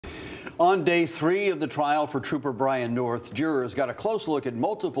On day 3 of the trial for Trooper Brian North, jurors got a close look at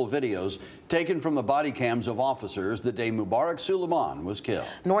multiple videos taken from the body cams of officers the day Mubarak Soulemane was killed.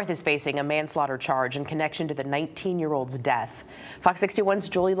 North is facing a manslaughter charge in connection to the 19-year-old's death. Fox 61's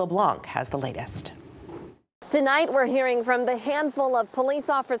Julie LeBlanc has the latest. Tonight, we're hearing from the handful of police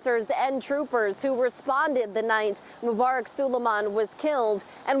officers and troopers who responded the night Mubarak Soulemane was killed,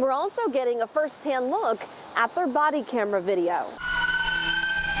 and we're also getting a first-hand look at their body camera video.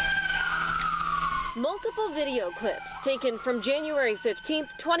 Multiple video clips taken from January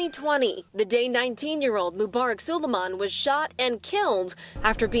 15th, 2020, the day 19-year-old Mubarak Soulemane was shot and killed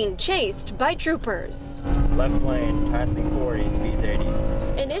after being chased by troopers. Left lane, passing 40, speeds 80.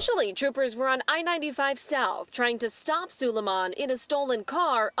 Initially, troopers were on I-95 South trying to stop Soulemane in a stolen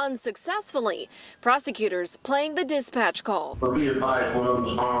car unsuccessfully. Prosecutors playing the dispatch call. Be advised, one of them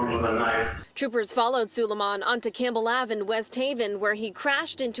was armed with a knife. Troopers followed Soulemane onto Campbell Ave in West Haven, where he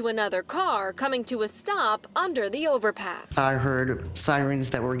crashed into another car, coming to a stop under the overpass. I heard sirens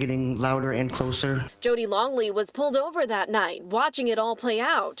that were getting louder and closer. Jody Longley was pulled over that night, watching it all play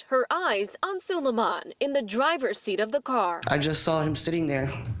out, her eyes on Soulemane in the driver's seat of the car. I just saw him sitting there.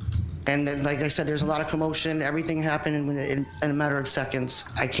 And then, like I said, there's a lot of commotion. Everything happened in a matter of seconds.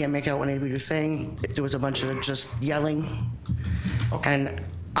 I can't make out what anybody was saying. There was a bunch of just yelling. And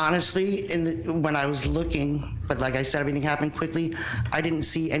honestly, when I was looking, but like I said, everything happened quickly, I didn't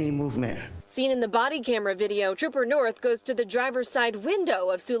see any movement. Seen in the body camera video, Trooper North goes to the driver's side window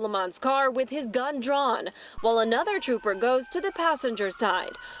of Soulemane's car with his gun drawn, while another trooper goes to the passenger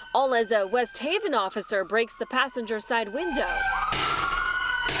side, all as a West Haven officer breaks the passenger side window.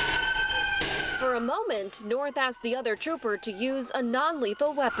 For a moment, North asked the other trooper to use a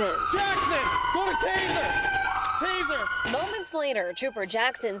non-lethal weapon. Jackson, go to taser! Taser! Moments later, Trooper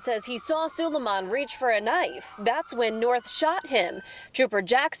Jackson says he saw Soulemane reach for a knife. That's when North shot him. Trooper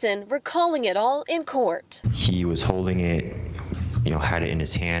Jackson recalling it all in court. He was holding it, had it in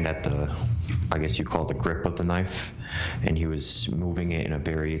his hand at the, I guess you call it the grip of the knife, and he was moving it in a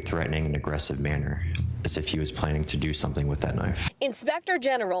very threatening and aggressive manner, as if he was planning to do something with that knife. Inspector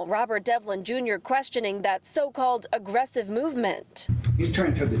General Robert Devlin Jr. questioning that so-called aggressive movement. He's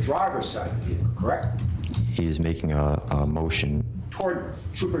turning to the driver's side of the vehicle, correct? He is making a motion toward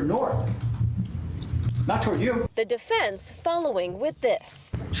Trooper North, not toward you. The defense following with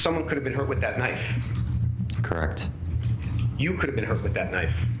this. Someone could have been hurt with that knife. Correct. You could have been hurt with that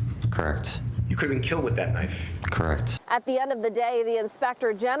knife. Correct. You could have been killed with that knife. Correct. At the end of the day, the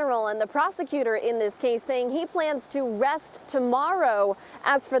Inspector General and the prosecutor in this case saying he plans to rest tomorrow.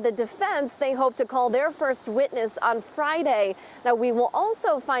 As for the defense, they hope to call their first witness on Friday. Now, we will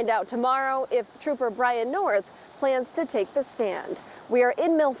also find out tomorrow if Trooper Brian North plans to take the stand. We are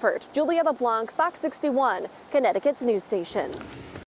in Milford. Julia LeBlanc, Fox 61, Connecticut's news station.